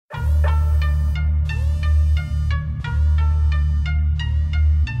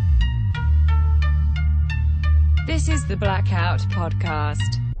This is the Blackout Podcast.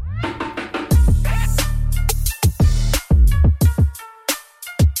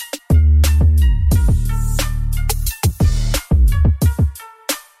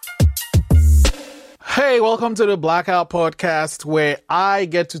 Hey, welcome to the Blackout Podcast, where I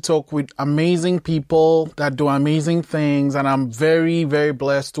get to talk with amazing people that do amazing things. And I'm very, very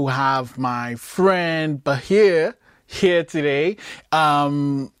blessed to have my friend Bahia here today.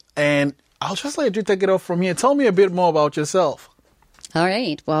 And I'll just let you take it off from here. Tell me a bit more about yourself. All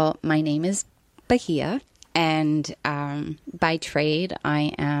right. Well, my name is Bahia, and by trade,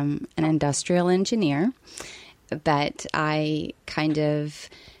 I am an industrial engineer, but I kind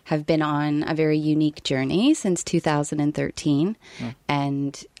of have been on a very unique journey since 2013.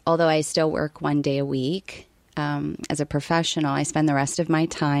 And although I still work 1 day a week as a professional, I spend the rest of my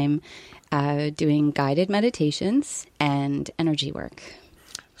time doing guided meditations and energy work.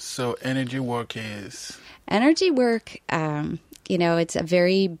 So energy work is? Energy work, it's a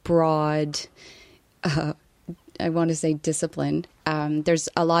very broad, I want to say discipline. There's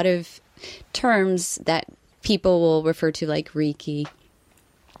a lot of terms that people will refer to like Reiki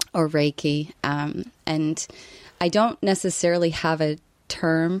or Reiki. And I don't necessarily have a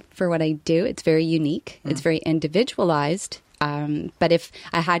term for what I do. It's very unique. It's very individualized. But if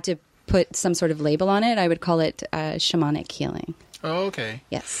I had to put some sort of label on it, I would call it shamanic healing. Oh, okay.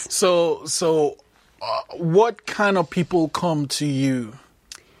 Yes. So what kind of people come to you?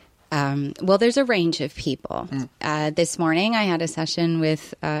 Well, there's a range of people. This morning, I had a session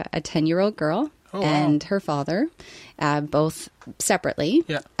with a 10-year-old girl and her father, both separately.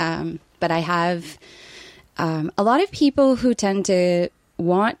 Yeah. But I have a lot of people who tend to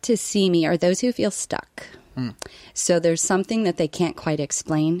want to see me are those who feel stuck. So there's something that they can't quite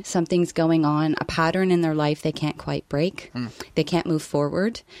explain. Something's going on, a pattern in their life they can't quite break. They can't move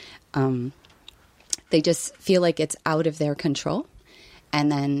forward. They just feel like it's out of their control.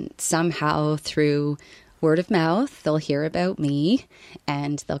 And then somehow through word of mouth, they'll hear about me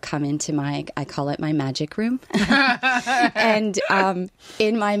and they'll come into I call it my magic room. And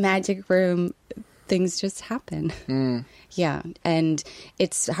in my magic room, things just happen. Yeah. And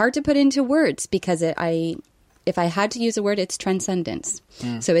it's hard to put into words because if I had to use a word, it's transcendence.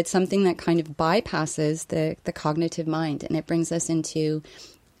 So it's something that kind of bypasses the cognitive mind, and it brings us into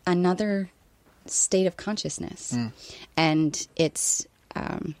another state of consciousness. And it's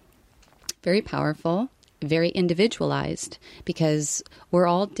very powerful, very individualized, because we're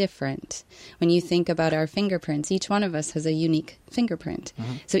all different. When you think about our fingerprints, each one of us has a unique fingerprint.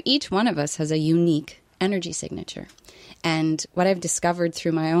 So each one of us has a unique energy signature. And what I've discovered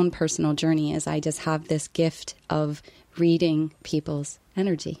through my own personal journey is I just have this gift of reading people's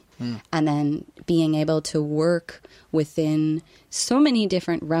energy and then being able to work within so many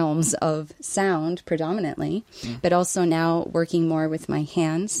different realms of sound predominantly, but also now working more with my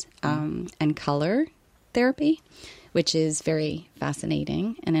hands and color therapy, which is very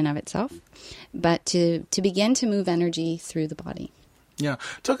fascinating in and of itself, but to begin to move energy through the body. Yeah.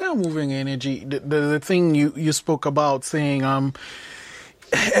 Talking about moving energy, the thing you spoke about saying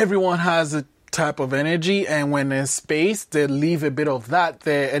everyone has a type of energy, and when there's space, they leave a bit of that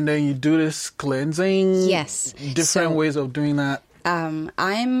there, and then you do this cleansing. Yes. Different ways of doing that.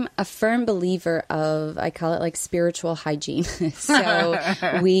 I'm a firm believer of, I call it like spiritual hygiene. So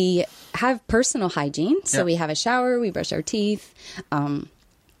we have personal hygiene. So we have a shower, we brush our teeth.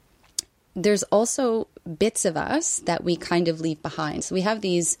 There's also bits of us that we kind of leave behind. So we have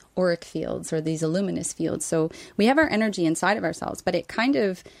these auric fields or these luminous fields. So we have our energy inside of ourselves, but it kind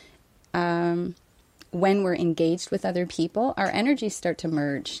of, when we're engaged with other people, our energies start to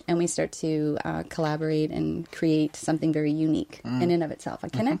merge and we start to collaborate and create something very unique in and of itself, a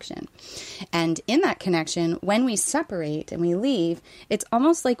connection. And in that connection, when we separate and we leave, it's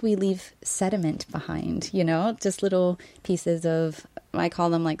almost like we leave sediment behind, just little pieces of, I call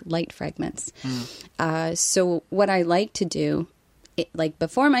them like light fragments. So what I like to do, like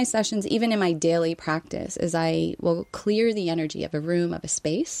before my sessions, even in my daily practice, is I will clear the energy of a room, of a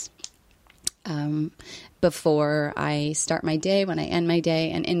space, before I start my day, when I end my day,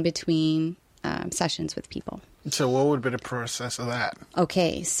 and in between sessions with people. So what would be the process of that?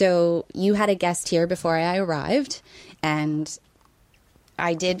 Okay, so you had a guest here before I arrived, and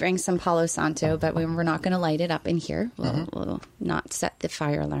I did bring some Palo Santo, but we're not going to light it up in here. We'll not set the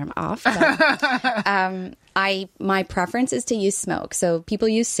fire alarm off. But, my preference is to use smoke. So people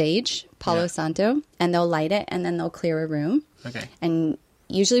use sage, Palo Santo, and they'll light it, and then they'll clear a room. Okay. And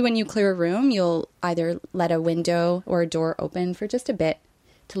usually when you clear a room, you'll either let a window or a door open for just a bit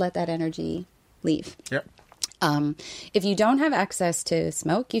to let that energy leave. Yep. If you don't have access to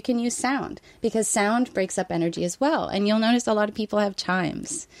smoke, you can use sound, because sound breaks up energy as well. And you'll notice a lot of people have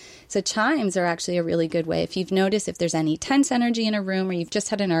chimes. So chimes are actually a really good way. If you've noticed if there's any tense energy in a room, or you've just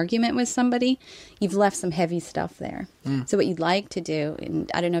had an argument with somebody, you've left some heavy stuff there. So what you'd like to do, and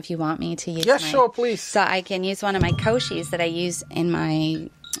I don't know if you want me to use Sure, please. So I can use one of my koshis that I use in my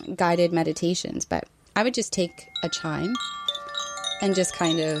guided meditations, but I would just take a chime and just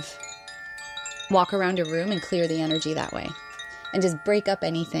kind of walk around a room and clear the energy that way, and just break up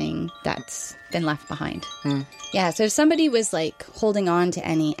anything that's been left behind. Yeah, so if somebody was like holding on to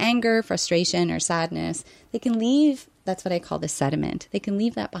any anger, frustration, or sadness, they can leave. That's what I call the sediment. They can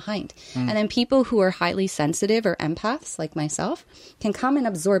leave that behind. And then people who are highly sensitive or empaths like myself can come and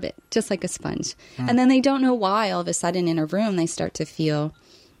absorb it just like a sponge. And then they don't know why all of a sudden in a room they start to feel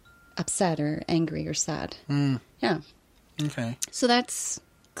upset or angry or sad. Yeah. Okay. So that's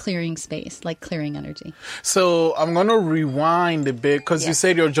clearing space, like clearing energy. So I'm going to rewind a bit, because you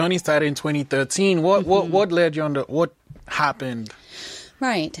said your journey started in 2013. What led you on what happened?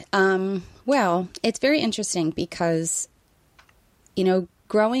 Right. Well, it's very interesting because,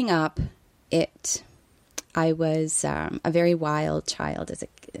 growing up, I was a very wild child, as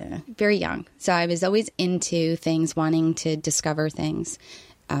very young. So I was always into things, wanting to discover things.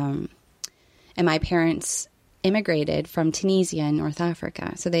 And my parents immigrated from Tunisia in North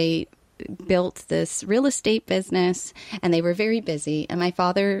Africa. So they built this real estate business, and they were very busy. And my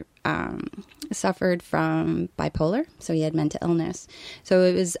father suffered from bipolar, so he had mental illness. So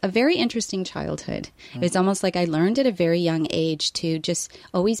it was a very interesting childhood. It was almost like I learned at a very young age to just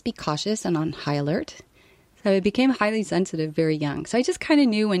always be cautious and on high alert. So I became highly sensitive very young. So I just kind of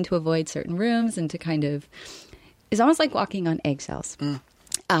knew when to avoid certain rooms and to it's almost like walking on eggshells.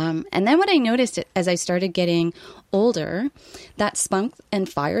 And then what I noticed as I started getting older, that spunk and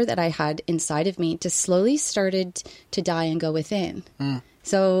fire that I had inside of me just slowly started to die and go within.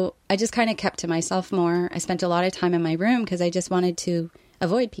 So I just kind of kept to myself more. I spent a lot of time in my room because I just wanted to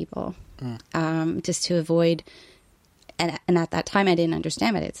avoid people, just to avoid. And at that time, I didn't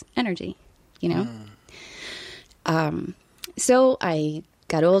understand it. It's energy, So I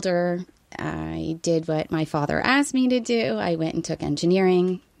got older. I did what my father asked me to do. I went and took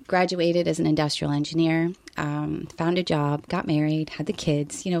engineering, graduated as an industrial engineer, found a job, got married, had the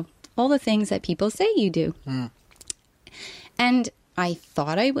kids, all the things that people say you do. And I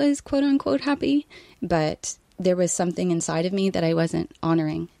thought I was quote unquote happy, but there was something inside of me that I wasn't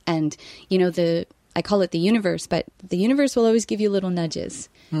honoring. And, I call it the universe, but the universe will always give you little nudges.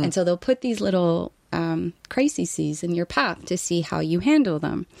 And so they'll put these little crises in your path to see how you handle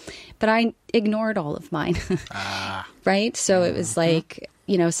them. But I ignored all of mine, right? So it was like,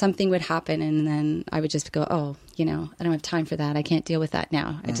 something would happen, and then I would just go, oh, I don't have time for that. I can't deal with that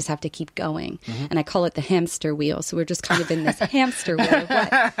now. I just have to keep going. And I call it the hamster wheel. So we're just kind of in this hamster wheel of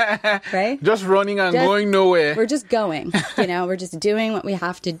what, right? Just running and going nowhere. We're just going, we're just doing what we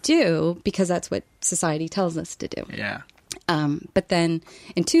have to do because that's what society tells us to do. Yeah. But then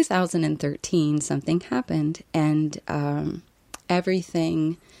in 2013, something happened, and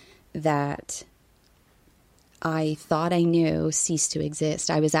everything that I thought I knew ceased to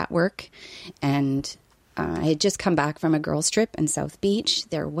exist. I was at work, and I had just come back from a girls' trip in South Beach.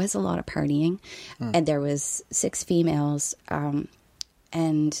 There was a lot of partying, and there was 6 females.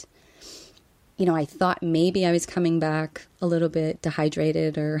 And, I thought maybe I was coming back a little bit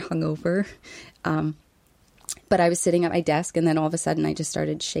dehydrated or hungover. But I was sitting at my desk, and then all of a sudden I just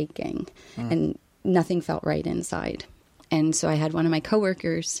started shaking, and nothing felt right inside. And so I had one of my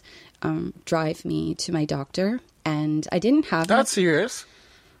coworkers drive me to my doctor, and I didn't have... That's serious?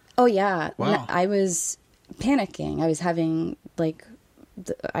 Oh, yeah. Wow. I was panicking. I was having,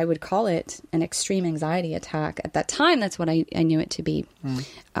 I would call it an extreme anxiety attack. At that time, that's what I knew it to be.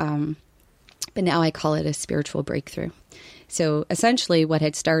 But now I call it a spiritual breakthrough. So essentially what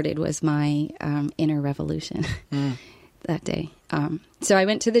had started was my inner revolution that day. So I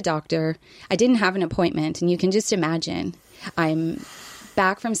went to the doctor. I didn't have an appointment, and you can just imagine I'm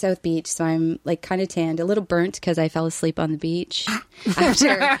back from South Beach, so I'm kind of tanned, a little burnt because I fell asleep on the beach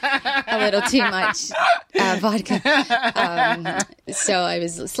after a little too much vodka. So I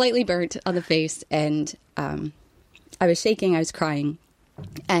was slightly burnt on the face, and I was shaking, I was crying.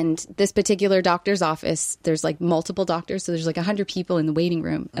 And this particular doctor's office, there's multiple doctors. So there's 100 people in the waiting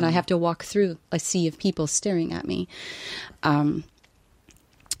room, and I have to walk through a sea of people staring at me.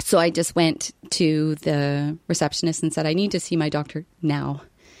 So I just went to the receptionist and said, I need to see my doctor now.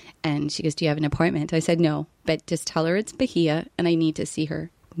 And she goes, do you have an appointment? I said, no, but just tell her it's Bahia and I need to see her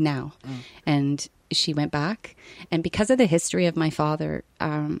now. And she went back. And because of the history of my father,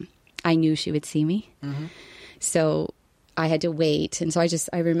 I knew she would see me. So I had to wait. And so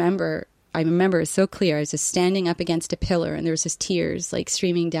I remember it so clear. I was just standing up against a pillar and there was just tears like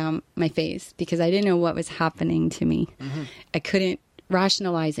streaming down my face because I didn't know what was happening to me. I couldn't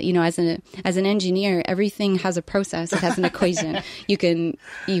rationalize it. You know, as an engineer, everything has a process. It has an equation. You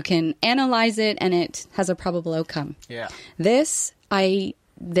can analyze it and it has a probable outcome. Yeah. There's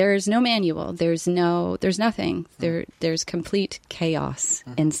no manual. There's nothing. There's complete chaos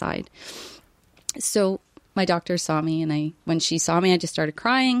inside. So my doctor saw me, and when she saw me, I just started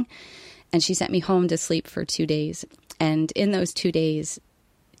crying, and she sent me home to sleep for 2 days. And in those 2 days,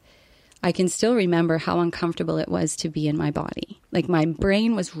 I can still remember how uncomfortable it was to be in my body. Like my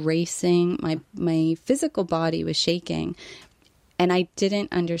brain was racing, my physical body was shaking, and I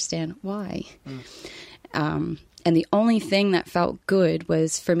didn't understand why. And the only thing that felt good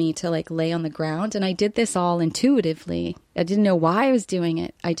was for me to like lay on the ground. And I did this all intuitively. I didn't know why I was doing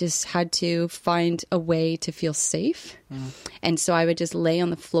it. I just had to find a way to feel safe. And so I would just lay on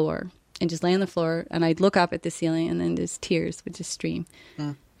the floor and I'd look up at the ceiling and then just tears would just stream.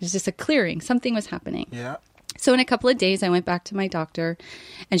 It was just a clearing. Something was happening. Yeah. So in a couple of days, I went back to my doctor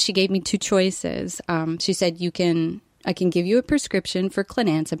and she gave me 2 choices. She said, I can give you a prescription for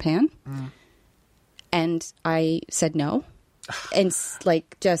clonazepam. And I said no. And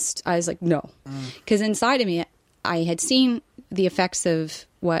I was like, no. Because inside of me, I had seen the effects of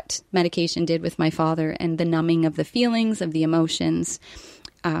what medication did with my father and the numbing of the feelings, of the emotions,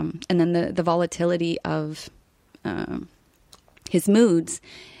 and then the volatility of his moods.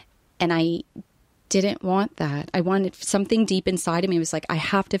 And I didn't want that. I wanted something deep inside of me. It was like, I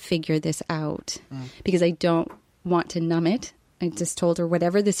have to figure this out because I don't want to numb it. I just told her,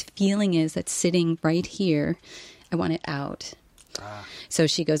 whatever this feeling is that's sitting right here, I want it out. So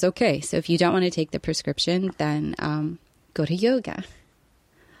she goes, okay, so if you don't want to take the prescription, then go to yoga.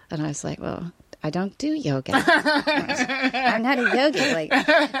 And I was like, well, I don't do yoga. I'm not a yogi. Like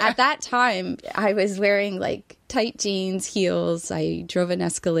at that time, I was wearing like tight jeans, heels. I drove an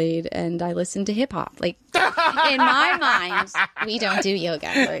Escalade and I listened to hip hop. Like in my mind, we don't do yoga.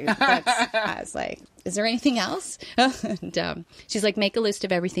 I was like, is there anything else? And she's like, make a list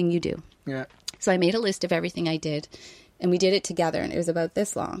of everything you do. Yeah. So I made a list of everything I did. And we did it together, and it was about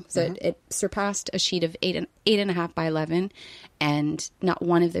this long. So it surpassed a sheet of 8.5 by 11, and not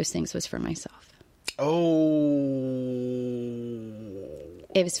one of those things was for myself. Oh.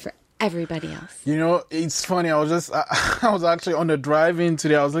 It was for everybody else. You know, it's funny. I was actually on the drive-in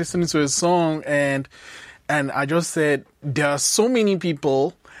today. I was listening to a song, and I just said, there are so many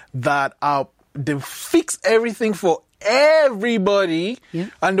people that they fix everything for everybody,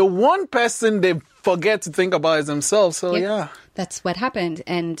 and the one person they forget to think about is themselves. So yeah, that's what happened,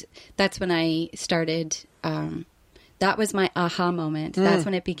 and that's when I started. That was my aha moment. That's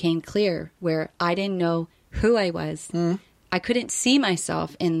when it became clear, where I didn't know who I was. I couldn't see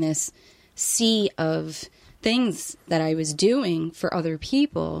myself in this sea of things that I was doing for other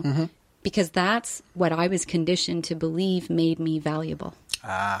people, because that's what I was conditioned to believe made me valuable.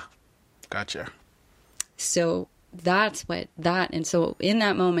 Ah, gotcha. So and so in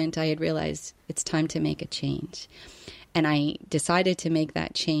that moment, I had realized it's time to make a change. And I decided to make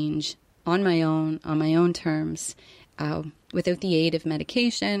that change on my own terms, without the aid of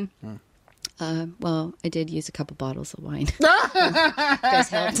medication. Well, I did use a couple bottles of wine. Those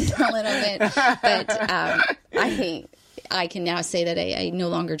helped a little bit. But I can now say that I no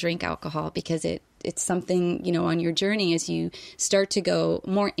longer drink alcohol because it's something, you know, on your journey as you start to go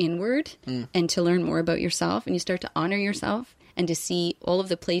more inward and to learn more about yourself, and you start to honor yourself and to see all of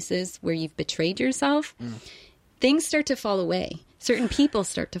the places where you've betrayed yourself, things start to fall away. Certain people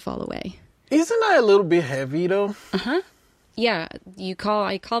start to fall away. Isn't that a little bit heavy though? Yeah.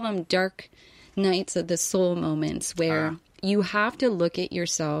 I call them dark nights of the soul moments where you have to look at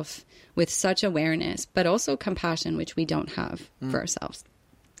yourself with such awareness, but also compassion, which we don't have for ourselves.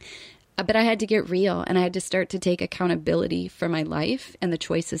 But I had to get real, and I had to start to take accountability for my life and the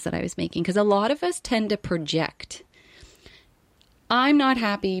choices that I was making. Because a lot of us tend to project. I'm not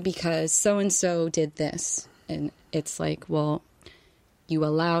happy because so-and-so did this. And it's like, well, you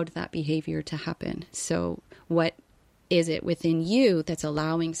allowed that behavior to happen. So what is it within you that's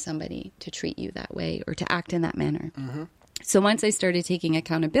allowing somebody to treat you that way or to act in that manner? So once I started taking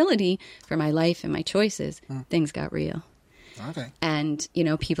accountability for my life and my choices, things got real. Okay. And, you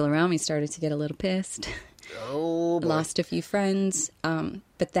know, people around me started to get a little pissed. Oh, boy. Lost a few friends.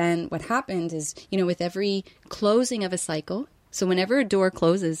 But then what happened is, you know, with every closing of a cycle, so whenever a door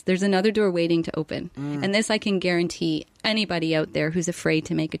closes, there's another door waiting to open. And this I can guarantee anybody out there who's afraid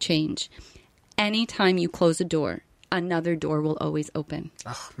to make a change. Anytime you close a door, another door will always open.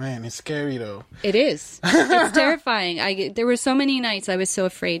 Oh man, it's scary though. It is. It's terrifying. There were so many nights I was so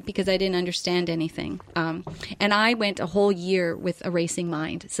afraid because I didn't understand anything. And I went a whole year with a racing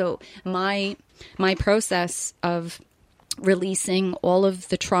mind. So my process of releasing all of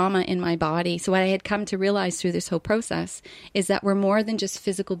the trauma in my body. So what I had come to realize through this whole process is that we're more than just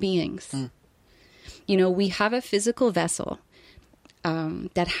physical beings. You know, we have a physical vessel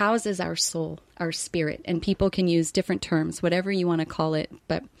that houses our soul, our spirit, and people can use different terms, whatever you want to call it,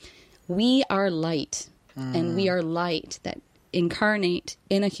 but we are light, and we are light that incarnate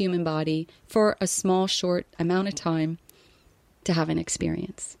in a human body for a small, short amount of time to have an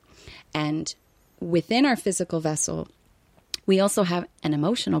experience. And within our physical vessel, we also have an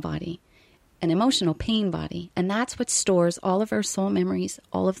emotional body, an emotional pain body, and that's what stores all of our soul memories,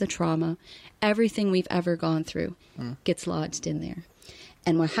 all of the trauma, everything we've ever gone through gets lodged in there.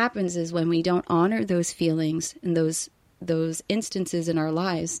 And what happens is when we don't honor those feelings and those instances in our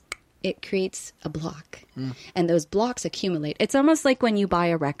lives, it creates a block. And those blocks accumulate. It's almost like when you buy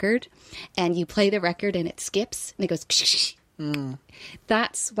a record and you play the record and it skips and it goes.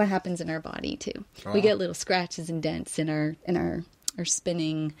 That's what happens in our body too. Wow. We get little scratches and dents in our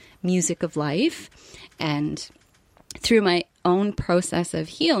spinning music of life. And through my own process of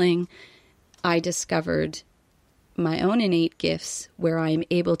healing, I discovered my own innate gifts where I'm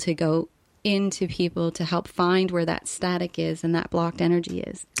able to go into people to help find where that static is and that blocked energy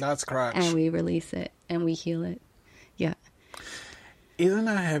is. That's correct. And we release it and we heal it. Yeah. Isn't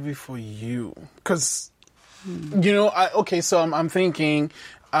that heavy for you? Because, you know, so I'm thinking,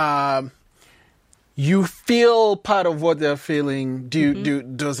 you feel part of what they're feeling.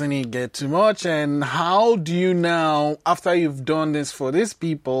 Doesn't it get too much? And how do you now, after you've done this for these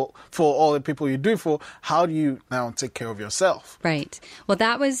people, for all the people you do it for, how do you now take care of yourself? Right. Well,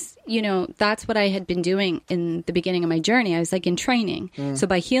 that was, that's what I had been doing in the beginning of my journey. I was like in training. So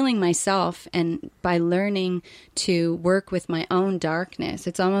by healing myself and by learning to work with my own darkness,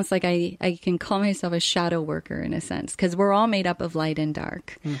 it's almost like I can call myself a shadow worker in a sense, because we're all made up of light and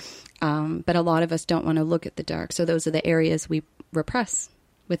dark. But a lot of us don't want to look at the dark. So those are the areas we repress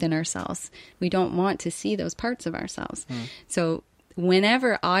within ourselves. We don't want to see those parts of ourselves. So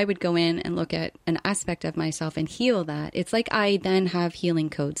whenever I would go in and look at an aspect of myself and heal that, it's like I then have healing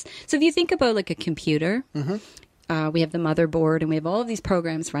codes. So if you think about like a computer, we have the motherboard and we have all of these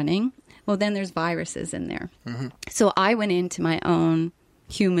programs running. Well, then there's viruses in there. So I went into my own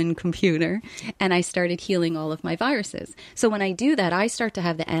human computer and I started healing all of my viruses. So when I do that, I start to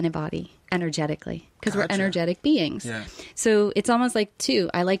have the antibody energetically because we're energetic beings. Yeah. So it's almost like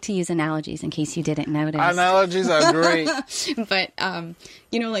I like to use analogies in case you didn't notice. Analogies are great. But,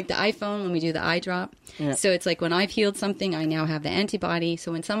 like the iPhone, when we do the eye drop. Yeah. So it's like when I've healed something, I now have the antibody.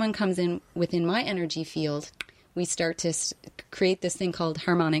 So when someone comes in within my energy field, we start to create this thing called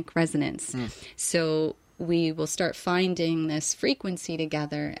harmonic resonance. So we will start finding this frequency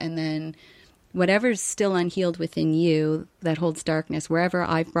together, and then whatever's still unhealed within you that holds darkness, wherever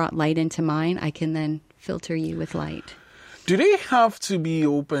I've brought light into mine, I can then filter you with light. Do they have to be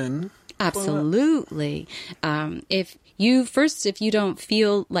open? Absolutely. If you don't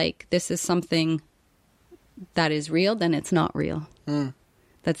feel like this is something that is real, then it's not real.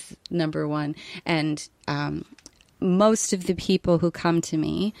 That's number one. And most of the people who come to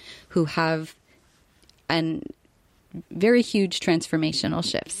me who have and very huge transformational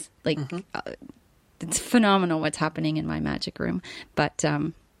shifts. Like, it's phenomenal what's happening in my magic room. But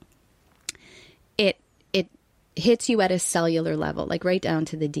it hits you at a cellular level, like right down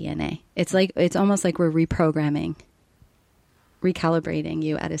to the DNA. It's almost like we're recalibrating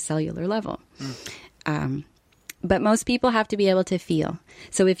you at a cellular level. But most people have to be able to feel.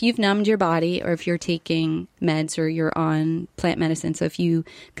 So if you've numbed your body, or if you're taking meds, or you're on plant medicine, so if you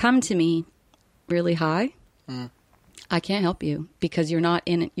come to me really high, I can't help you because you're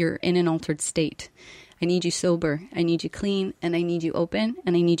in an altered state. I need you sober, I need you clean, and I need you open,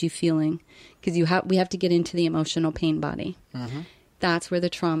 and I need you feeling, because we have to get into the emotional pain body. That's where the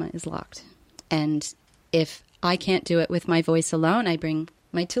trauma is locked. And if I can't do it with my voice alone, I bring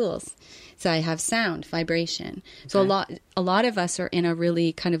my tools. So I have sound, vibration. Okay. So a lot of us are in a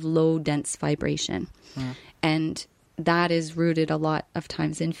really kind of low, dense vibration. And that is rooted a lot of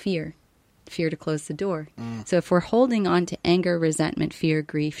times in fear to close the door. So if we're holding on to anger, resentment, fear,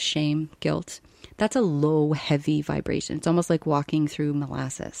 grief, shame, guilt, that's a low, heavy vibration. It's almost like walking through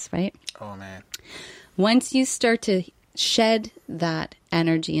molasses, right? Oh, man. Once you start to shed that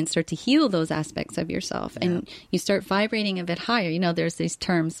energy and start to heal those aspects of yourself, and you start vibrating a bit higher, there's these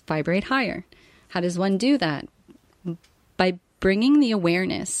terms, vibrate higher. How does one do that? By bringing the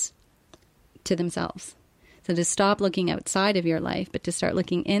awareness to themselves. So to stop looking outside of your life, but to start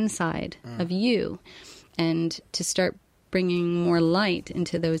looking inside of you, and to start bringing more light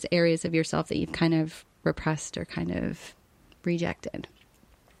into those areas of yourself that you've kind of repressed or kind of rejected.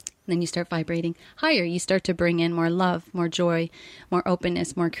 And then you start vibrating higher. You start to bring in more love, more joy, more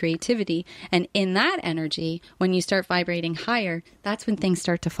openness, more creativity. And in that energy, when you start vibrating higher, that's when things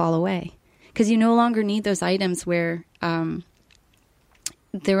start to fall away. Because you no longer need those items where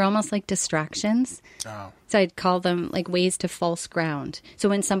they're almost like distractions. Oh. So I'd call them like ways to false ground. So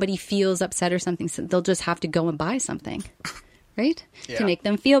when somebody feels upset or something, they'll just have to go and buy something. Right? Yeah. To make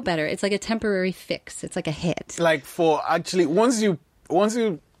them feel better. It's like a temporary fix. It's like a hit. Like for actually, once you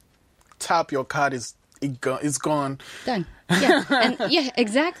tap your card, it's gone. Done. Yeah. And yeah,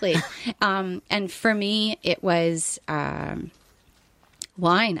 exactly. And for me, it was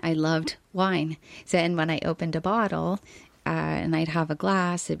wine. I loved wine. So, and when I opened a bottle, and I'd have a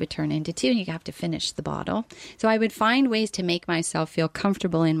glass, it would turn into two, and you have to finish the bottle. So I would find ways to make myself feel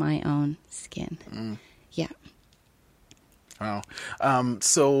comfortable in my own skin. Yeah. Wow.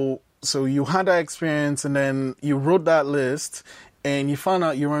 So you had that experience, and then you wrote that list, and you found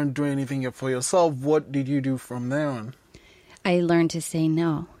out you weren't doing anything for yourself. What did you do from there on? I learned to say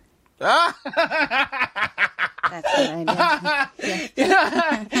no. That's what I did.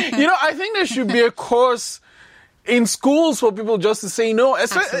 Yeah. I think there should be a course in schools for people just to say no.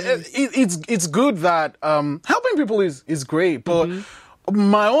 It's good that helping people is great, but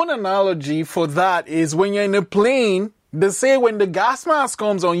my own analogy for that is when you're in a plane, they say when the gas mask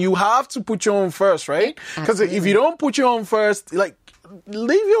comes on, you have to put your own first, right? Because if you don't put your own first, like,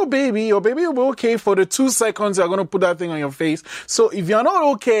 leave your baby will be okay for the 2 seconds you're going to put that thing on your face. So if you're not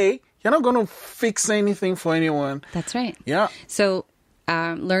okay, you're not going to fix anything for anyone. That's right. Yeah. So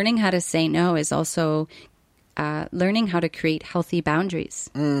learning how to say no is also learning how to create healthy boundaries.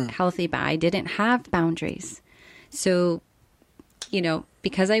 I didn't have boundaries. So,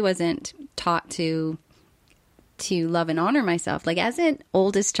 because I wasn't taught to love and honor myself, like as an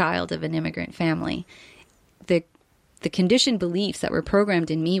oldest child of an immigrant family, the conditioned beliefs that were programmed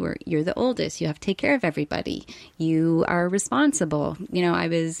in me were, you're the oldest, you have to take care of everybody, you are responsible. I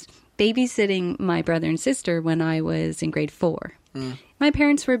was babysitting my brother and sister when I was in grade 4. My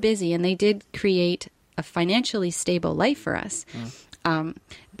parents were busy, and they did create a financially stable life for us.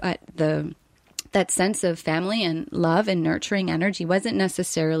 But that sense of family and love and nurturing energy wasn't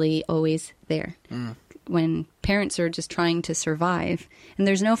necessarily always there. When parents are just trying to survive, and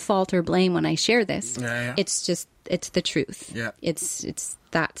there's no fault or blame when I share this. It's the truth. Yeah.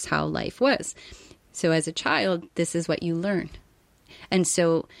 That's how life was. So as a child, this is what you learn. And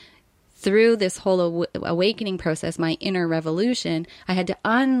so through this whole awakening process, my inner revolution, I had to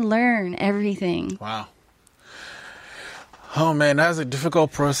unlearn everything. Wow. Oh man, that's a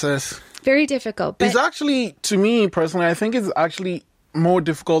difficult process. Very difficult. But it's actually, to me personally, I think it's actually more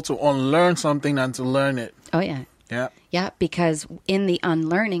difficult to unlearn something than to learn it. Oh, yeah. Yeah. Yeah, because in the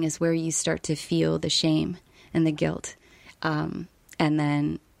unlearning is where you start to feel the shame and the guilt. And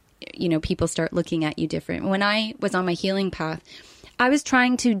then, people start looking at you different. When I was on my healing path, I was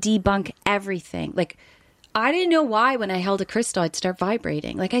trying to debunk everything. Like, I didn't know why when I held a crystal, I'd start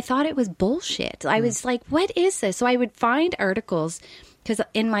vibrating. Like, I thought it was bullshit. I was like, what is this? So I would find articles, because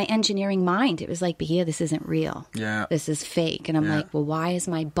in my engineering mind, it was like, Bahia, this isn't real. Yeah. This is fake. And I'm like, well, why is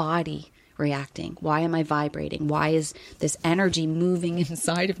my body reacting? Why am I vibrating? Why is this energy moving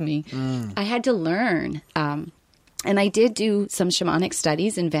inside of me? I had to learn. And I did do some shamanic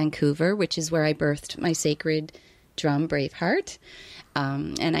studies in Vancouver, which is where I birthed my sacred drum, Braveheart.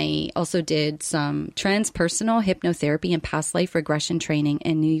 And I also did some transpersonal hypnotherapy and past life regression training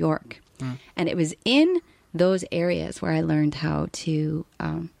in New York. And it was in those areas where I learned how to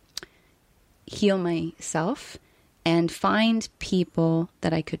heal myself and find people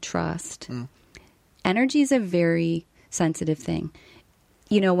that I could trust. Energy is a very sensitive thing.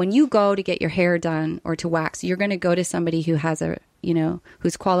 When you go to get your hair done or to wax, you're going to go to somebody who has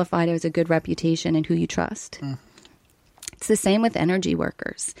who's qualified, has a good reputation, and who you trust. It's the same with energy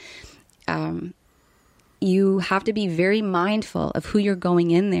workers. You have to be very mindful of who you're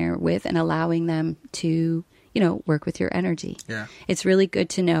going in there with and allowing them to, work with your energy. Yeah. It's really good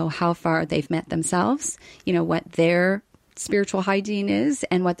to know how far they've met themselves, what their spiritual hygiene is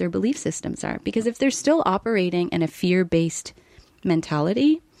and what their belief systems are. Because if they're still operating in a fear-based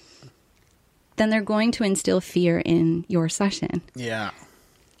mentality, then they're going to instill fear in your session. Yeah.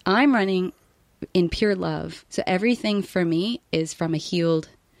 I'm running in pure love. So everything for me is from a healed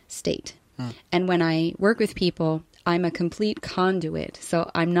state. And when I work with people, I'm a complete conduit. So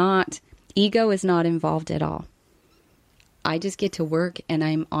ego is not involved at all. I just get to work and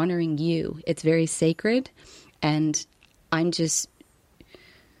I'm honoring you. It's very sacred. And I'm just,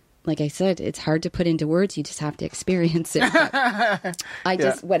 like I said, it's hard to put into words. You just have to experience it. I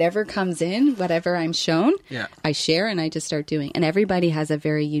just, whatever comes in, whatever I'm shown, I share and I just start doing. And everybody has a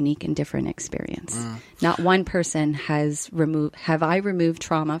very unique and different experience. Not one person have I removed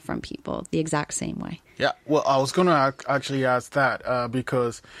trauma from people the exact same way. Yeah, well, I was going to actually ask that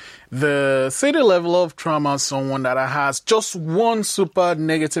because say the level of trauma someone that has just one super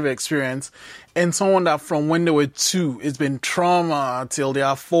negative experience and someone that from when they were 2, it's been trauma till they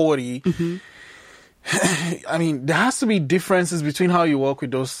are 40. I mean, there has to be differences between how you work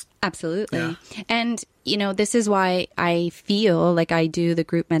with those. Absolutely. Yeah. And, this is why I feel like I do the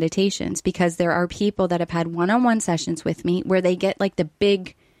group meditations, because there are people that have had one-on-one sessions with me where they get like the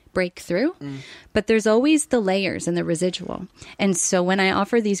big breakthrough, but there's always the layers and the residual. And so when I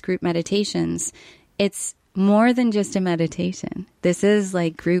offer these group meditations, it's more than just a meditation. This is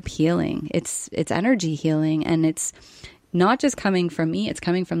like group healing. It's energy healing, and it's not just coming from me, it's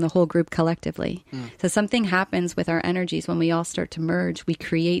coming from the whole group collectively. So something happens with our energies when we all start to merge. We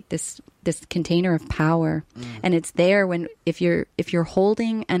create this container of power, and it's there when if you're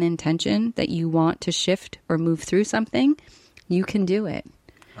holding an intention that you want to shift or move through something, you can do it.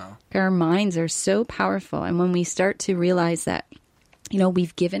 Our minds are so powerful. And when we start to realize that,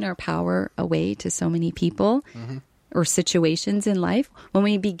 we've given our power away to so many people or situations in life, when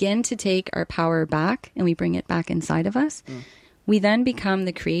we begin to take our power back and we bring it back inside of us, we then become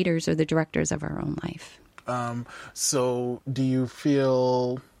the creators or the directors of our own life. So do you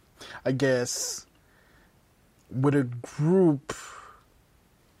feel, I guess, with a group,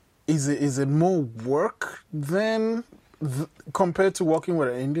 is it more work than compared to working with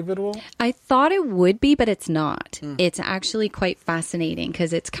an individual? I thought it would be, but it's not. It's actually quite fascinating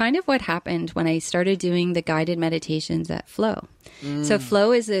because it's kind of what happened when I started doing the guided meditations at Flow. So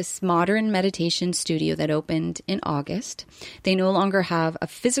Flow is this modern meditation studio that opened in August. They no longer have a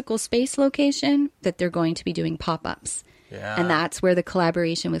physical space location, that they're going to be doing pop-ups. Yeah. And that's where the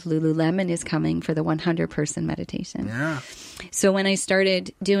collaboration with Lululemon is coming for the 100-person meditation. Yeah. So when I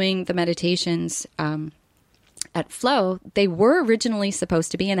started doing the meditations at Flow, they were originally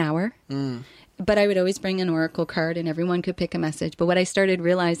supposed to be an hour, but I would always bring an oracle card and everyone could pick a message. But what I started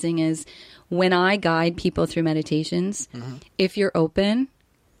realizing is when I guide people through meditations, if you're open,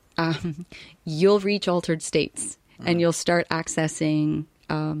 you'll reach altered states and you'll start accessing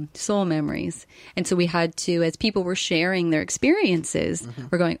soul memories. And so we had to, as people were sharing their experiences,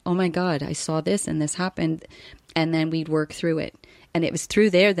 we're going, oh my God, I saw this and this happened. And then we'd work through it. And it was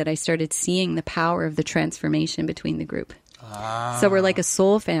through there that I started seeing the power of the transformation between the group. So we're like a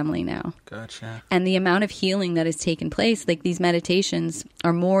soul family now. Gotcha. And the amount of healing that has taken place, like these meditations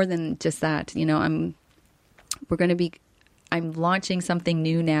are more than just that. I'm launching something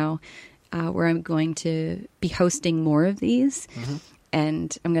new now where I'm going to be hosting more of these.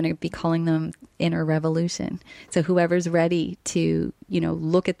 And I'm going to be calling them Inner Revolution. So whoever's ready to,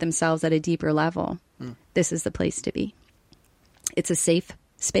 look at themselves at a deeper level, this is the place to be. It's a safe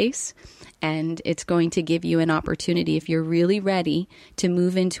space, and it's going to give you an opportunity, if you're really ready, to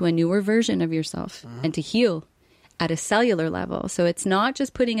move into a newer version of yourself and to heal at a cellular level. So it's not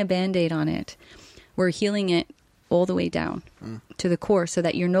just putting a Band-Aid on it. We're healing it all the way down to the core so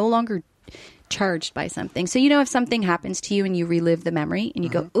that you're no longer charged by something. So, if something happens to you and you relive the memory and you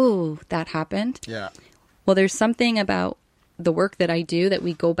go, ooh, that happened. Yeah. Well, there's something about the work that I do that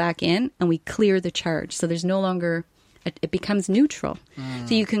we go back in and we clear the charge. So there's no longer... It becomes neutral.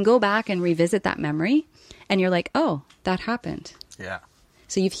 So you can go back and revisit that memory and you're like, oh, that happened. Yeah.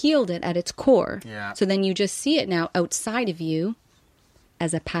 So you've healed it at its core. Yeah. So then you just see it now outside of you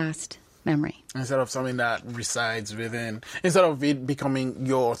as a past memory. Instead of something that resides within, instead of it becoming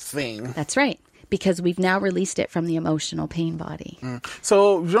your thing. That's right. Because we've now released it from the emotional pain body.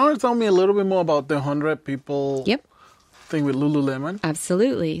 So you want to tell me a little bit more about the 100 people? Yep. Thing with Lululemon?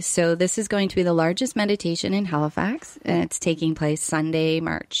 Absolutely. So this is going to be the largest meditation in Halifax, and it's taking place Sunday,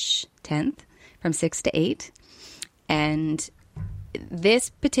 March 10th from 6 to 8. And this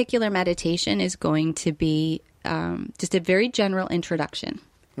particular meditation is going to be just a very general introduction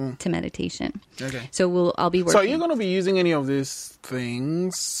to meditation. Okay. So I'll be working. So are you going to be using any of these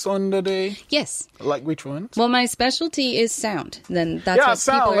things on the day? Yes. Like which ones? Well, my specialty is sound. Then that's what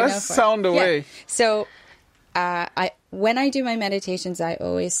sound. People are Let's sound away. Yeah. So when I do my meditations, I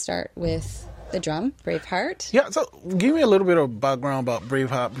always start with the drum, Braveheart. Yeah, so give me a little bit of background about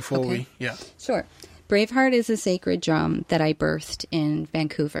Braveheart before we... Yeah. Sure. Braveheart is a sacred drum that I birthed in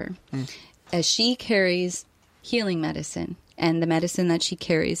Vancouver. As she carries healing medicine, and the medicine that she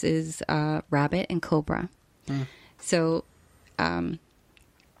carries is rabbit and cobra. So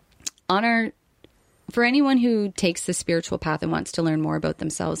for anyone who takes the spiritual path and wants to learn more about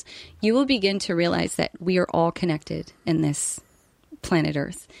themselves, you will begin to realize that we are all connected in this planet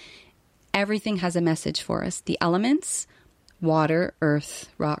Earth. Everything has a message for us. The elements, water, earth,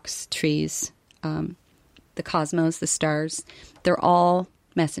 rocks, trees, the cosmos, the stars, they're all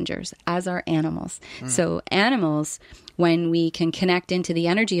messengers, as are animals. So animals, when we can connect into the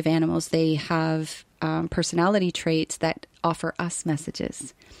energy of animals, they have personality traits that offer us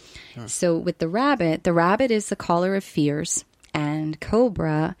messages. So with the rabbit is the caller of fears, and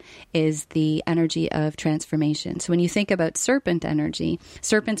cobra is the energy of transformation. So when you think about serpent energy,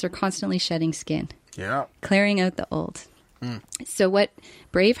 serpents are constantly shedding skin, clearing out the old. So what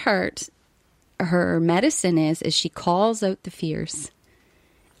Braveheart, her medicine is she calls out the fears,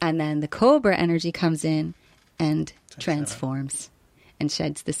 and then the cobra energy comes in and transforms and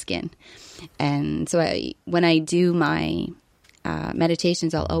sheds the skin. And so when I do my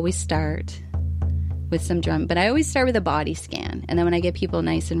meditations, I'll always start with some drum, but I always start with a body scan. And then when I get people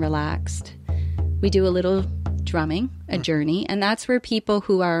nice and relaxed, we do a little drumming, a journey. And that's where people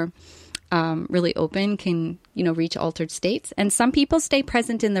who are really open can, reach altered states. And some people stay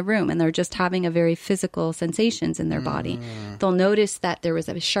present in the room and they're just having a very physical sensations in their body. They'll notice that there was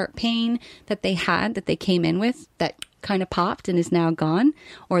a sharp pain that they had, that they came in with, that kind of popped and is now gone.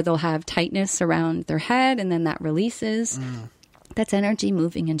 Or they'll have tightness around their head and then that releases. That's energy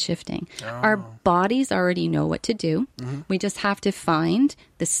moving and shifting. Our bodies already know what to do. We just have to find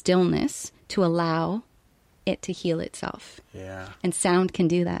the stillness to allow it to heal itself. And sound can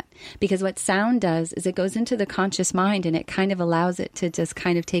do that. Because what sound does is it goes into the conscious mind and it kind of allows it to just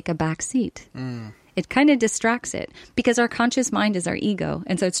kind of take a back seat. It kind of distracts it because our conscious mind is our ego.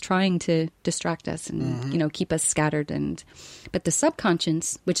 And so it's trying to distract us and, keep us scattered. But the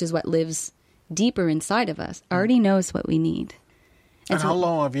subconscious, which is what lives deeper inside of us, already knows what we need. And how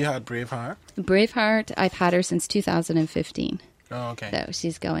long have you had Braveheart? Braveheart, I've had her since 2015. Oh, okay. So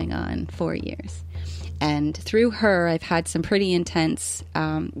she's going on 4 years. And through her, I've had some pretty intense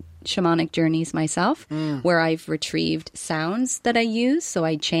shamanic journeys myself, where I've retrieved sounds that I use. So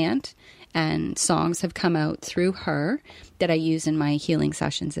I chant, and songs have come out through her that I use in my healing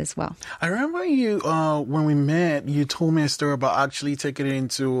sessions as well. I remember you, when we met, you told me a story about actually taking it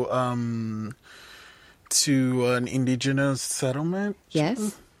into to an indigenous settlement.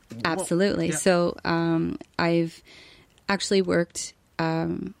 Yes, absolutely. So I've actually worked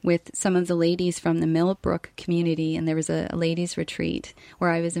with some of the ladies from the Millbrook community, and there was a ladies' retreat where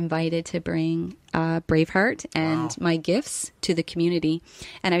I was invited to bring Braveheart and my gifts to the community,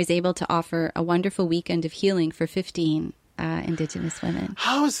 and I was able to offer a wonderful weekend of healing for 15 Indigenous women.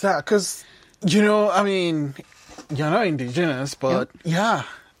 How is that? Because, you're not Indigenous, but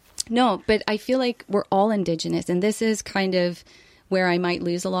No, but I feel like we're all Indigenous, and this is kind of where I might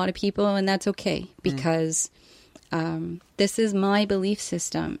lose a lot of people, and that's okay, because this is my belief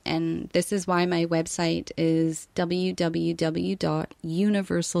system, and this is why my website is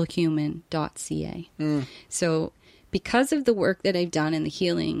www.universalhuman.ca. So because of the work that I've done in the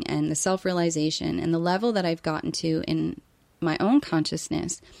healing and the self-realization and the level that I've gotten to in my own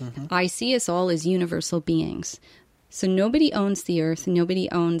consciousness, I see us all as universal beings. So nobody owns the earth, nobody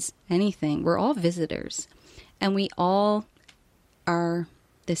owns anything. We're all visitors, and we all are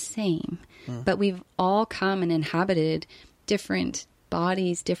the same, but we've all come and inhabited different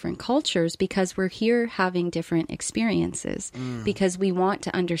bodies, different cultures, because we're here having different experiences, because we want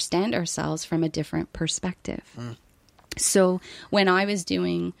to understand ourselves from a different perspective. So when I was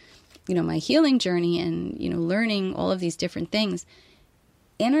doing, my healing journey and, learning all of these different things,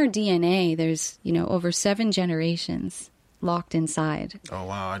 in our DNA, there's, over 7 generations locked inside. Oh,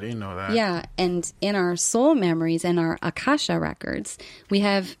 wow. I didn't know that. Yeah. And in our soul memories and our Akasha records, we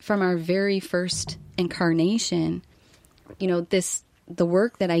have from our very first incarnation, the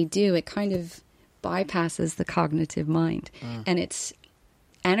work that I do, it kind of bypasses the cognitive mind. And it's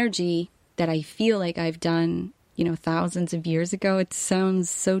energy that I feel like I've done, thousands of years ago. It sounds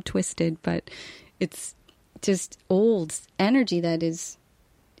so twisted, but it's just old energy that is...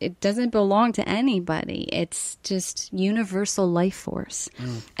 It doesn't belong to anybody. It's just universal life force.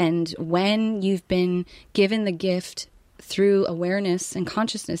 And when you've been given the gift through awareness and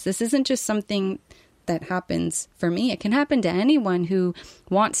consciousness, this isn't just something that happens for me. It can happen to anyone who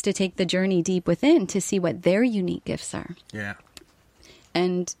wants to take the journey deep within to see what their unique gifts are. Yeah.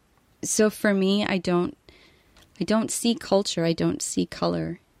 And so for me, I don't see culture. I don't see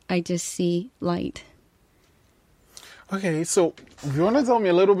color. I just see light. Okay, so you want to tell me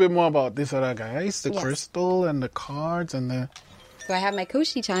a little bit more about this other guys, the crystal and the cards and the... So I have my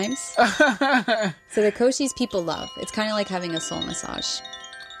Koshi chimes. So the Koshis people love. It's kind of like having a soul massage.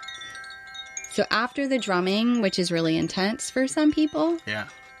 So after the drumming, which is really intense for some people, Yeah.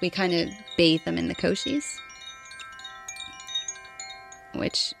 we kind of bathe them in the Koshis,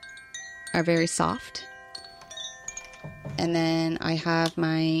 which are very soft. And then I have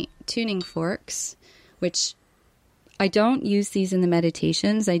my tuning forks, which I don't use these in the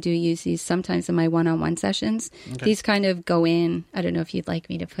meditations. I do use these sometimes in my one-on-one sessions. Okay. These kind of go in. I don't know if you'd like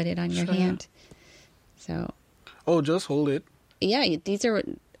me to put it on your Sure. hand. So, Oh, just hold it. yeah, these are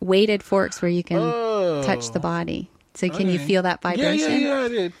weighted forks where you can touch the body. So can you Okay. feel that vibration? Yeah, I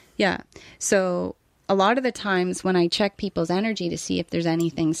did. Yeah. So a lot of the times when I check people's energy to see if there's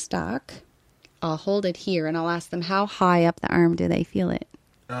anything stuck, I'll hold it here and I'll ask them how high up the arm do they feel it.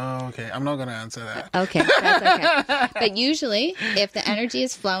 Oh, okay. I'm not going to answer that. Okay, that's okay. But usually, if the energy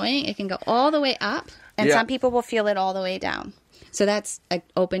is flowing, it can go all the way up, and Yeah. some people will feel it all the way down. So that's an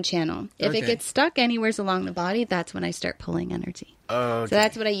open channel. If Okay. it gets stuck anywhere along the body, that's when I start pulling energy. Okay. So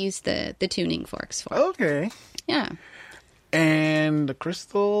that's what I use the tuning forks for. Okay. Yeah. And the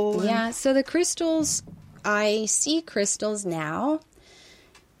crystal? Yeah, so the crystals, I see crystals now,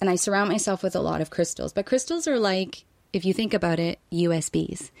 and I surround myself with a lot of crystals. But crystals are like, if you think about it,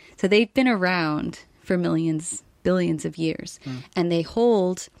 USBs. So they've been around for millions, billions of years, and they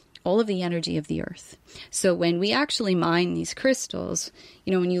hold all of the energy of the earth. So when we actually mine these crystals,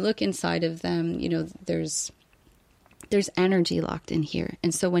 you know, when you look inside of them, you know, there's energy locked in here.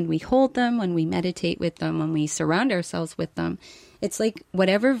 And so when we hold them, when we meditate with them, when we surround ourselves with them, it's like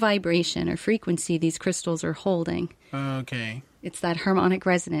whatever vibration or frequency these crystals are holding, Okay. it's that harmonic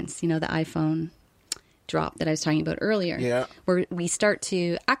resonance, you know, the iPhone drop that I was talking about earlier, Yeah. where we start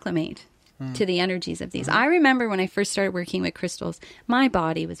to acclimate to the energies of these. I remember when I first started working with crystals, my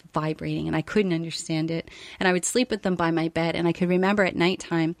body was vibrating and I couldn't understand it. And I would sleep with them by my bed, and I could remember at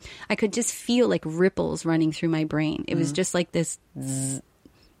nighttime, I could just feel like ripples running through my brain. It was just like this zzz,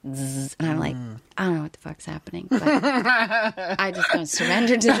 zzz, and I'm like, I don't know what the fuck's happening, but I just gonna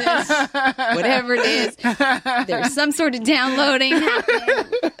surrender to this. Whatever it is, there's some sort of downloading happening.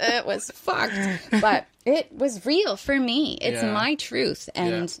 It was fucked, but it was real for me. It's Yeah. my truth,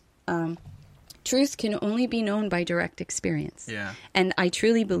 and truth can only be known by direct experience. Yeah. And I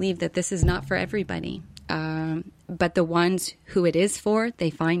truly believe that this is not for everybody. But the ones who it is for, they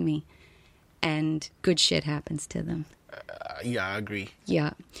find me, and good shit happens to them. Yeah, I agree.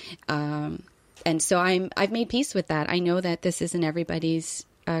 Yeah. And so I've made peace with that. I know that this isn't everybody's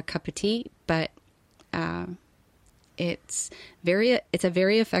cup of tea, but it's a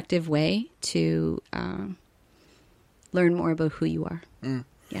very effective way to learn more about who you are.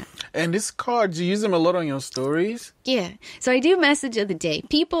 Yeah. And these cards, you use them a lot on your stories? Yeah. So I do message of the day.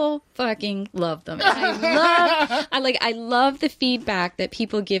 People fucking love them. And I love the feedback that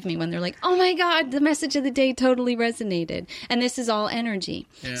people give me when they're like, "Oh my God, the message of the day totally resonated." And this is all energy.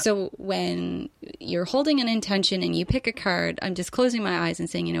 Yeah. So when you're holding an intention and you pick a card, I'm just closing my eyes and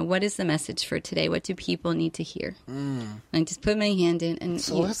saying, you know, what is the message for today? What do people need to hear? I just put my hand in and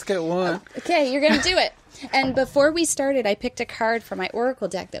So let's get one. okay, you're going to do it. And before we started, I picked a card for my Oracle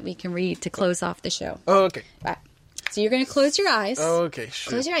deck that we can read to close off the show. Oh, okay. Right. So you're going to close your eyes. Okay,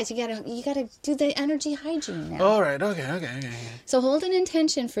 sure. Close your eyes. You gotta do the energy hygiene now. All right. Okay. So hold an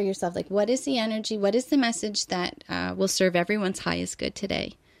intention for yourself. Like, what is the energy? What is the message that will serve everyone's highest good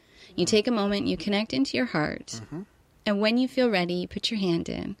today? You take a moment, you connect into your heart. And when you feel ready, you put your hand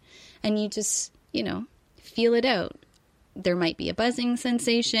in and you just, you know, feel it out. There might be a buzzing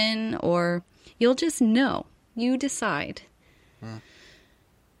sensation, or you'll just know. You decide.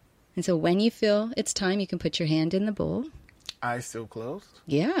 And so when you feel it's time, you can put your hand in the bowl. Eyes still closed?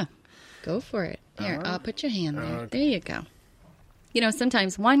 Yeah, go for it. Here, I'll put your hand there. Okay. There you go. You know,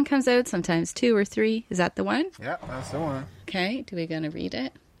 sometimes one comes out, sometimes two or three. Is that the one? Yeah, that's the one. Okay, do we going to read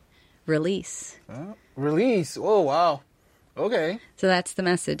it? Release. Release. Oh, wow. Okay. So that's the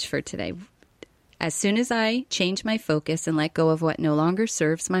message for today. As soon as I change my focus and let go of what no longer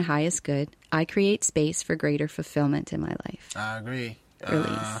serves my highest good, I create space for greater fulfillment in my life. I agree.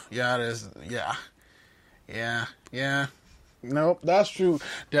 Release. Yeah, there's, yeah. Nope, that's true.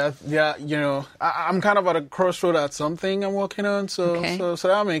 Yeah, you know, I'm kind of at a crossroad at something I'm working on, so Okay. so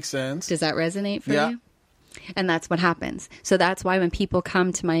that makes sense. Does that resonate for Yeah. you? And that's what happens. So that's why when people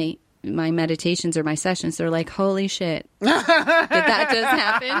come to my meditations or my sessions, they're like, holy shit, did that just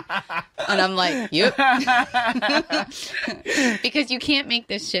happen? And I'm like, yep. Because you can't make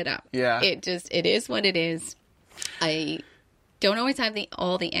this shit up. Yeah. It is what it is. I don't always have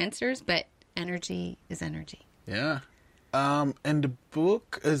all the answers, but energy is energy. Yeah. And the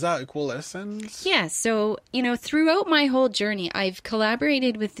book, is that Equal Essence? Yeah. So, throughout my whole journey, I've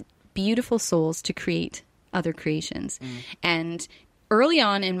collaborated with beautiful souls to create other creations. And early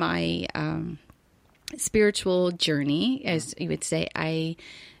on in my spiritual journey, as you would say, I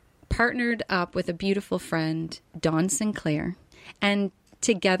partnered up with a beautiful friend, Dawn Sinclair, and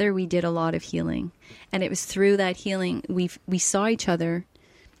together we did a lot of healing. And it was through that healing we saw each other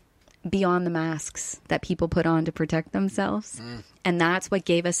beyond the masks that people put on to protect themselves. And that's what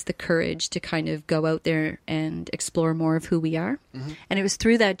gave us the courage to kind of go out there and explore more of who we are. And it was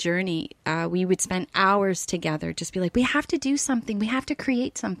through that journey, we would spend hours together, just be like, we have to do something. We have to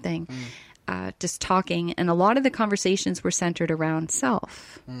create something. Just talking. And a lot of the conversations were centered around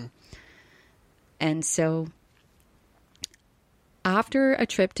self. And so after a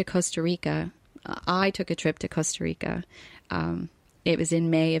trip to Costa Rica, I took a trip to Costa Rica. It was in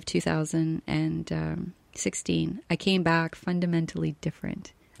May of 2016. I came back fundamentally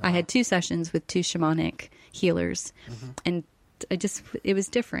different. I had 2 sessions with 2 shamanic healers, and it was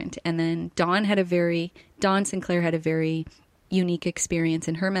different. And then Dawn Sinclair had a very unique experience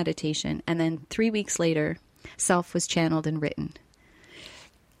in her meditation. And then 3 weeks later, Self was channeled and written.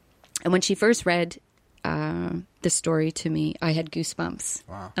 And when she first read the story to me, I had goosebumps.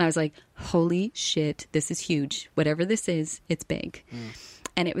 Wow. And I was like, holy shit, this is huge. Whatever this is, it's big.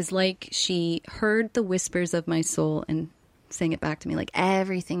 And it was like she heard the whispers of my soul and sang it back to me, like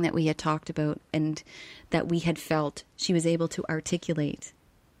everything that we had talked about and that we had felt, she was able to articulate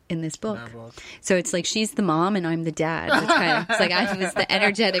in this book. So it's like she's the mom and I'm the dad. It's like I was the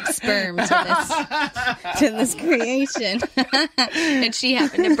energetic sperm to this creation. And she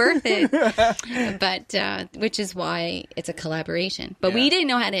happened to birth it. But which is why it's a collaboration. But we didn't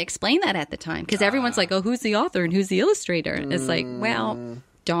know how to explain that at the time because everyone's like, oh, who's the author and who's the illustrator? And it's like, well,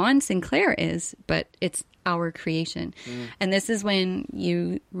 Dawn Sinclair is, but it's our creation. And this is when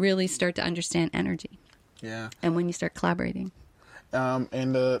you really start to understand energy. Yeah. And when you start collaborating.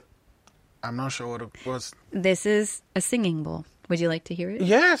 And I'm not sure what it was. This is a singing bowl. Would you like to hear it?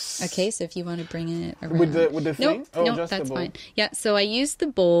 Yes. Okay, so if you want to bring it around. With the thing? No, that's fine. Yeah, so I use the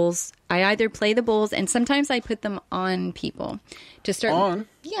bowls. I either play the bowls and sometimes I put them on people to start. On?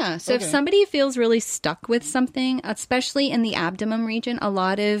 Yeah, so if somebody feels really stuck with something, especially in the abdomen region, a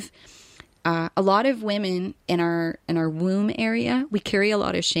lot of women in our womb area, we carry a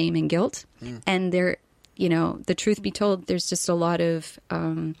lot of shame and guilt, and they're, the truth be told, there's just a lot of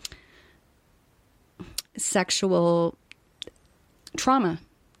sexual trauma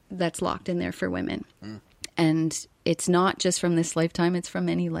that's locked in there for women. And it's not just from this lifetime, it's from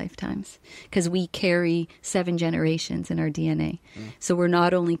many lifetimes. Because we carry 7 generations in our DNA. So we're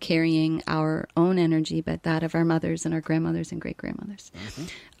not only carrying our own energy, but that of our mothers and our grandmothers and great-grandmothers.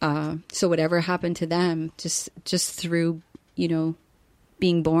 So whatever happened to them, just through,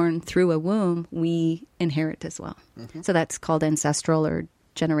 being born through a womb, we inherit as well. So that's called ancestral or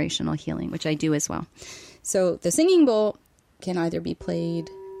generational healing, which I do as well. So the singing bowl can either be played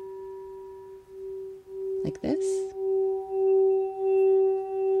like this.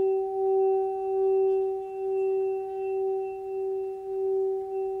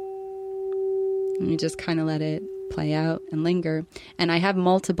 And you just kind of let it play out and linger. And I have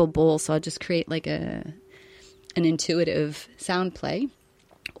multiple bowls, so I'll just create like an intuitive sound play.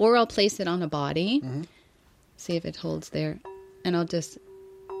 Or I'll place it on a body, see if it holds there. And I'll just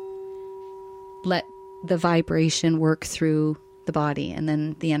let the vibration work through the body, and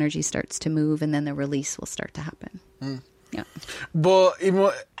then the energy starts to move, and then the release will start to happen. Yeah. But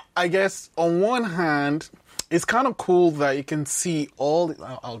I guess on one hand, it's kind of cool that you can see all.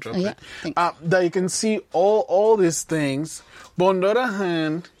 I'll drop it. That you can see all these things, but on the other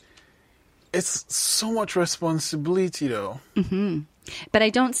hand, it's so much responsibility, though. But I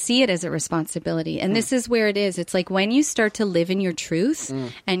don't see it as a responsibility, and this is where it is. It's like when you start to live in your truth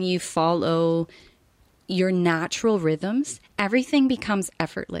and you follow your natural rhythms, everything becomes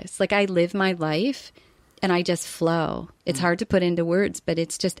effortless. Like I live my life and I just flow. It's hard to put into words, but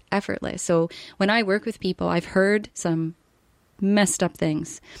it's just effortless. So when I work with people, I've heard some messed up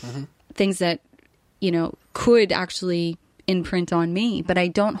things, things that, could actually imprint on me, but I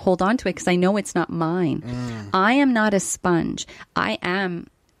don't hold on to it because I know it's not mine. I am not a sponge. I am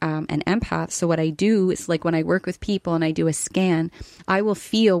an empath. So what I do is, like, when I work with people and I do a scan, I will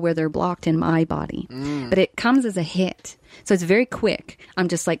feel where they're blocked in my body, but it comes as a hit. So it's very quick. I'm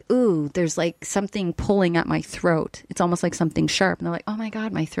just like, ooh, there's like something pulling at my throat. It's almost like something sharp. And they're like, oh my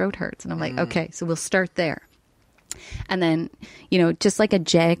God, my throat hurts. And I'm like, okay, so we'll start there. And then, just like a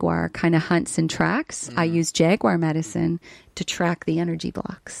jaguar kind of hunts and tracks, I use jaguar medicine to track the energy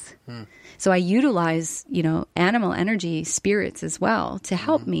blocks. So I utilize, animal energy spirits as well to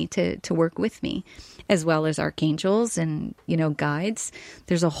help me, to work with me, as well as archangels and, guides.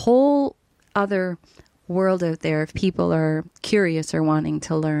 There's a whole other world out there if people are curious or wanting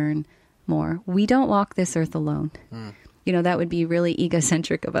to learn more. We don't walk this earth alone. That would be really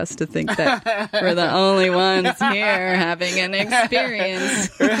egocentric of us to think that we're the only ones here having an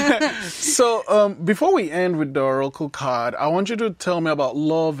experience. So, before we end with the Oracle card, I want you to tell me about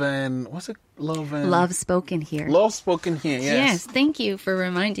love and, what's it? Love spoken here. Love spoken here, yes. Yes, thank you for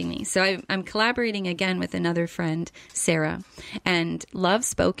reminding me. So I'm collaborating again with another friend, Sarah. And Love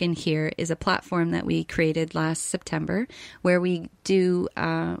Spoken Here is a platform that we created last September where we go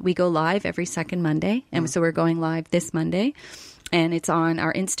live every second Monday. And so we're going live this Monday. And it's on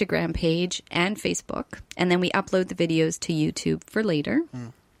our Instagram page and Facebook. And then we upload the videos to YouTube for later.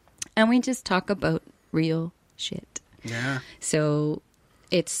 And we just talk about real shit. Yeah. So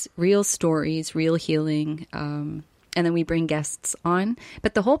it's real stories, real healing, and then we bring guests on.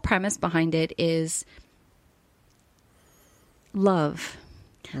 But the whole premise behind it is love.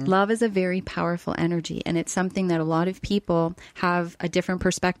 Love is a very powerful energy, and it's something that a lot of people have a different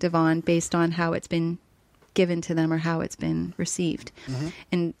perspective on based on how it's been given to them or how it's been received.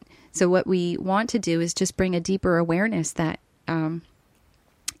 And so what we want to do is just bring a deeper awareness that,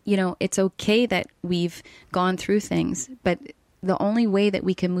 it's okay that we've gone through things, but the only way that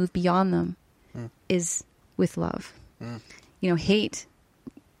we can move beyond them is with love. Hate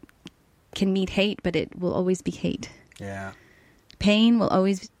can meet hate, but it will always be hate. Yeah. Pain will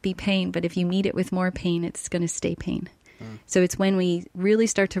always be pain, but if you meet it with more pain, it's going to stay pain. So it's when we really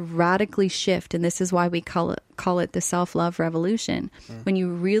start to radically shift, and this is why we call it the self-love revolution. When you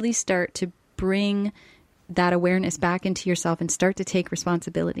really start to bring that awareness back into yourself and start to take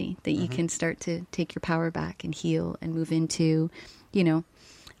responsibility, that you can start to take your power back and heal and move into,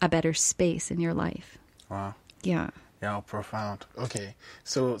 a better space in your life. Wow. Yeah. Yeah, profound. Okay.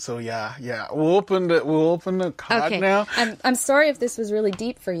 So yeah. We'll open the card now. I'm sorry if this was really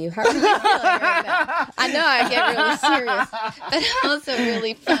deep for you. How are you feeling right now? I know I get really serious, but also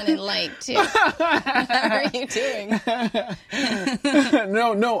really fun and light too. How are you doing?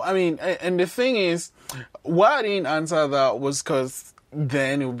 No. I mean, and the thing is, why I didn't answer that was because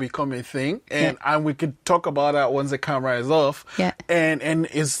then it will become a thing, and we could talk about that once the camera is off. Yeah. And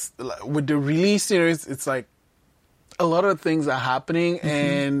it's with the release series, it's like a lot of things are happening,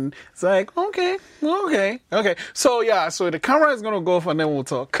 and it's like okay. So the camera is gonna go off, and then we'll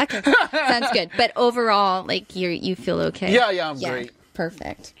talk. Okay, sounds good. But overall, like you feel okay? Yeah, I'm great.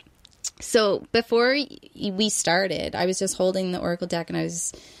 Perfect. So before we started, I was just holding the Oracle deck, and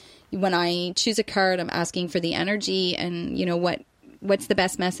when I choose a card, I'm asking for the energy and what's the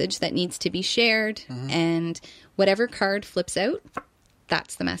best message that needs to be shared, and whatever card flips out,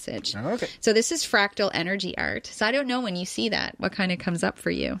 that's the message. Okay. So this is fractal energy art. So I don't know, when you see that, what kind of comes up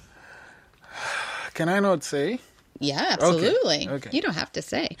for you? Can I not say? Yeah, absolutely. Okay. You don't have to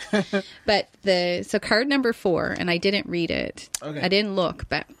say. But so card number 4, and I didn't read it. Okay. I didn't look,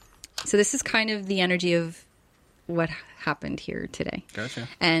 but so this is kind of the energy of what happened here today. Gotcha.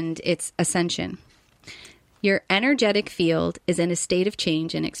 And it's ascension. Your energetic field is in a state of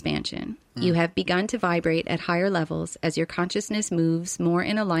change and expansion. You have begun to vibrate at higher levels as your consciousness moves more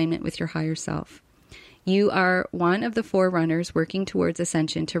in alignment with your higher self. You are one of the forerunners working towards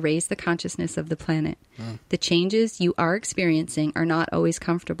ascension to raise the consciousness of the planet. The changes you are experiencing are not always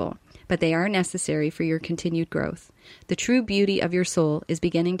comfortable, but they are necessary for your continued growth. The true beauty of your soul is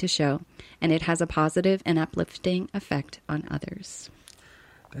beginning to show, and it has a positive and uplifting effect on others.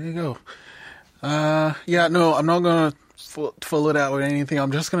 There you go. I'm not going to follow that with anything.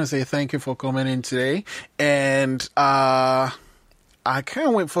 I'm just going to say thank you for coming in today. And I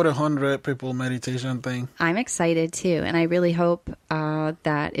can't wait for the 100 people meditation thing. I'm excited too. And I really hope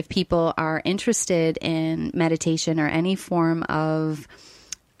that if people are interested in meditation or any form of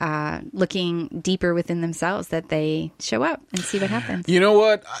looking deeper within themselves, that they show up and see what happens. You know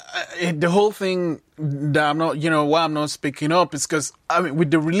what? The whole thing that I'm not, why I'm not speaking up is because, with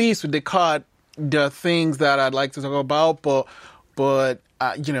the release, with the card, there are things that I'd like to talk about, but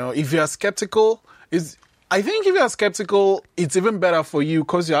if you're skeptical, I think if you're skeptical, it's even better for you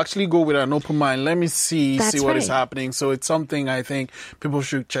because you actually go with an open mind. Let me see what is happening. So it's something I think people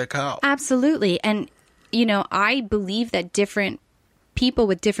should check out. Absolutely. And, I believe that different people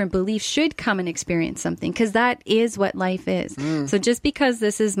with different beliefs should come and experience something, because that is what life is. So just because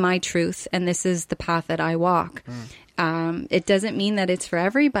this is my truth and this is the path that I walk, it doesn't mean that it's for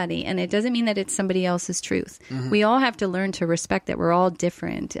everybody, and it doesn't mean that it's somebody else's truth. We all have to learn to respect that we're all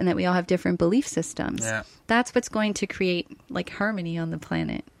different and that we all have different belief systems. Yeah. That's what's going to create harmony on the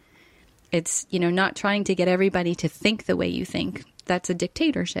planet. It's, not trying to get everybody to think the way you think. That's a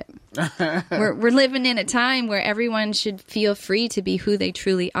dictatorship. We're living in a time where everyone should feel free to be who they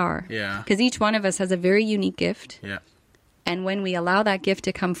truly are. Yeah. Because each one of us has a very unique gift. Yeah. And when we allow that gift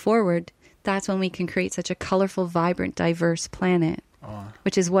to come forward, that's when we can create such a colorful, vibrant, diverse planet,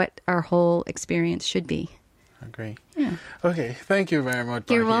 which is what our whole experience should be. Agree. Yeah. Okay. Thank you very much.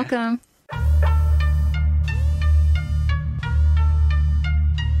 You're Bakia. welcome.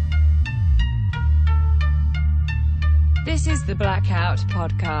 This is the Blackout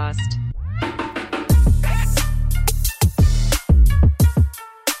Podcast.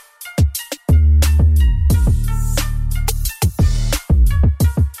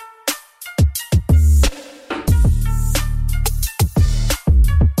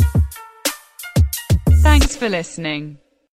 Thanks for listening.